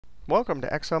Welcome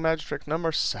to Excel Magic Trick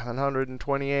number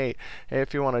 728. Hey,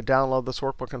 if you want to download this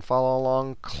workbook and follow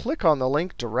along, click on the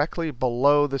link directly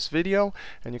below this video,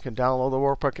 and you can download the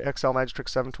workbook Excel Magic Trick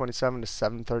 727 to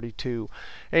 732.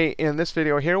 Hey, in this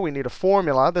video here, we need a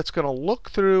formula that's going to look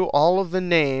through all of the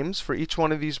names for each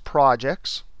one of these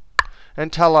projects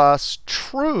and tell us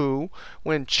true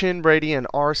when Chin, Brady, and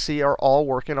RC are all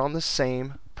working on the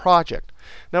same project.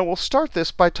 Now, we'll start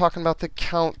this by talking about the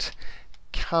COUNTIF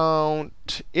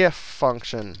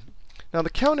function. Now, the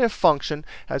COUNTIF function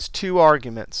has two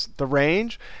arguments. The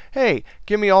range, hey,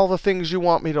 give me all the things you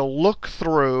want me to look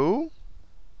through,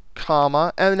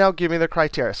 comma, and now give me the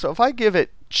criteria. So if I give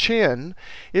it chin,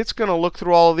 it's going to look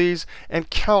through all of these and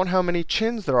count how many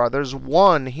chins there are. There's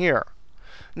one here.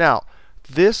 Now,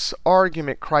 this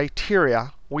argument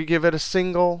criteria, we give it a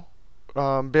single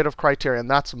bit of criteria, and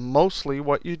that's mostly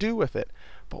what you do with it.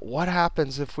 But what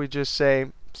happens if we just say,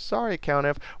 sorry,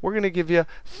 COUNTIF, we're going to give you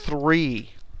 3.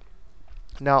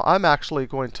 Now, I'm actually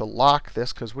going to lock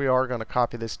this because we are going to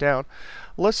copy this down.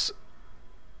 Let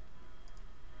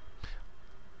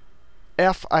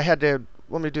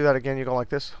me do that again. You go like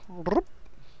this.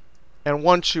 And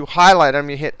once you highlight them,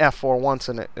 you hit F4 once,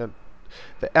 and the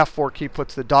F4 key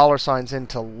puts the dollar signs in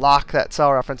to lock that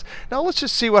cell reference. Now, let's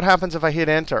just see what happens if I hit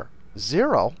Enter.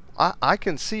 0. I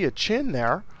can see a chin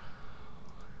there.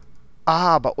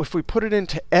 But if we put it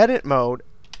into edit mode,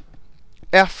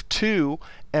 F2,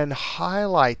 and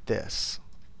highlight this,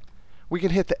 we can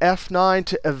hit the F9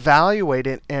 to evaluate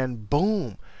it, and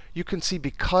boom. You can see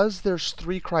because there's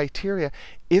 3 criteria,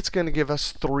 it's going to give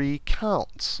us 3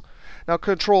 counts. Now,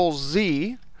 Control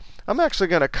Z, I'm actually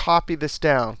going to copy this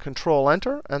down. Control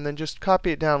Enter, and then just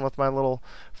copy it down with my little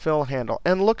fill handle.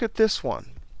 And look at this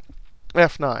one.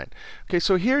 F9. Okay,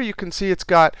 so here you can see it's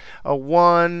got a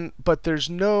 1, but there's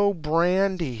no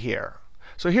Brandy here.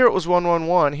 So here it was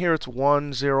 111. Here it's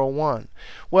 101.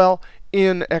 Well,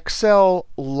 in Excel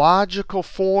logical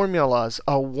formulas,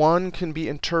 a 1 can be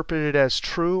interpreted as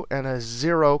true, and a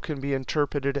 0 can be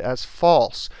interpreted as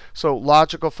false. So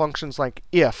logical functions like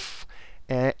if,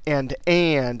 and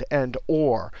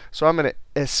or. So I'm going to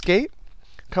escape,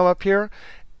 come up here,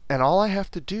 and all I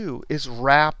have to do is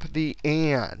wrap the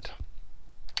and.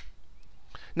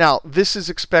 Now, this is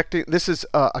a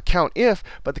COUNTIF,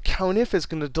 but the COUNTIF is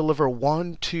going to deliver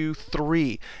 1, 2,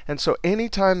 3. And so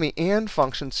anytime the AND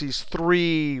function sees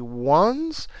 3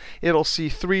 1s, it'll see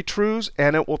 3 trues,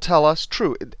 and it will tell us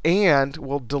true. AND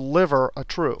will deliver a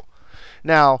true.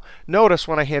 Now, notice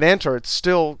when I hit Enter, it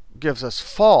still gives us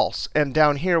false. And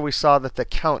down here, we saw that the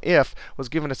COUNTIF was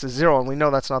giving us a 0, and we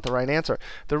know that's not the right answer.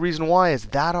 The reason why is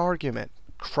that argument,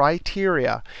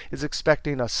 criteria, is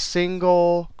expecting a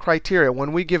single criteria.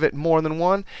 When we give it more than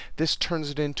 1, this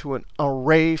turns it into an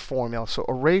array formula. So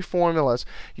array formulas,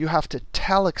 you have to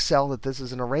tell Excel that this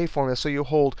is an array formula. So you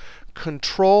hold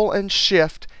Control and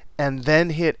Shift and then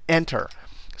hit Enter.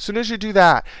 As soon as you do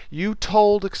that, you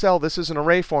told Excel this is an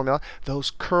array formula.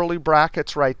 Those curly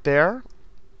brackets right there,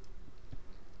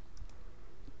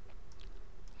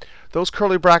 those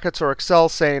curly brackets are Excel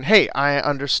saying, hey, I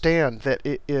understand that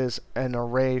it is an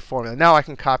array formula. Now I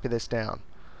can copy this down.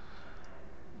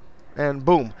 And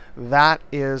boom, that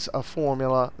is a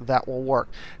formula that will work.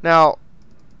 Now,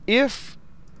 if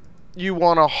you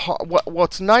want to,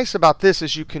 what's nice about this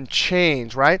is you can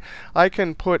change, right? I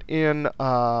can put in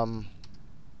con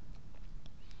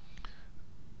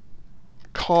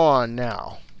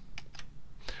now,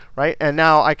 right? And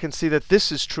now I can see that this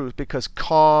is true because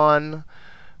con,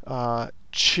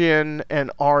 Chin,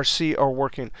 and RC are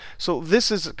working. So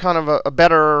this is kind of a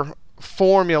better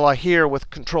formula here with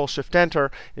Control Shift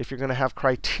Enter if you're going to have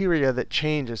criteria that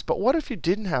changes. But what if you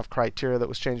didn't have criteria that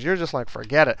was changed? You're just like,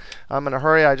 forget it. I'm in a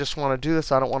hurry. I just want to do this.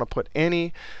 I don't want to put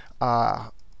any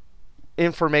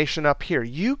information up here.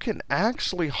 You can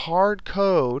actually hard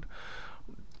code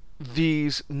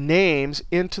these names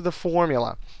into the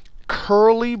formula.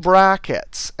 Curly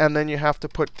brackets, and then you have to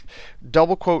put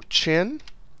double quote chin,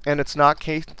 and it's not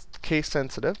case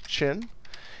sensitive, chin,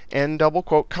 and double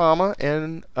quote comma,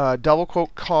 and double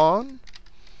quote con,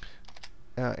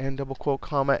 and double quote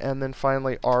comma, and then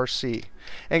finally RC.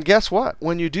 And guess what?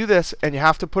 When you do this, and you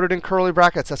have to put it in curly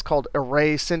brackets, that's called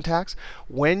array syntax.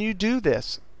 When you do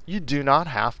this, you do not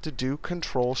have to do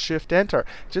Control Shift Enter.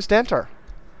 Just enter.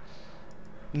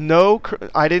 No,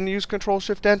 I didn't use Control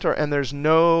Shift Enter, and there's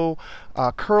no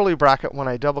curly bracket when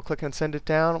I double click and send it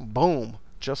down. Boom.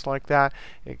 Just like that,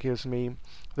 it gives me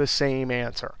the same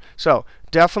answer. So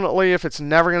definitely, if it's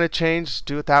never going to change,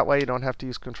 do it that way. You don't have to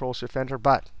use Control Shift Enter.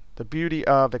 But the beauty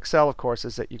of Excel, of course,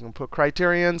 is that you can put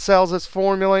criteria in cells as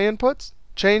formula inputs,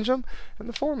 change them, and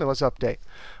the formulas update.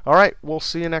 All right, we'll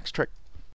see you next trick.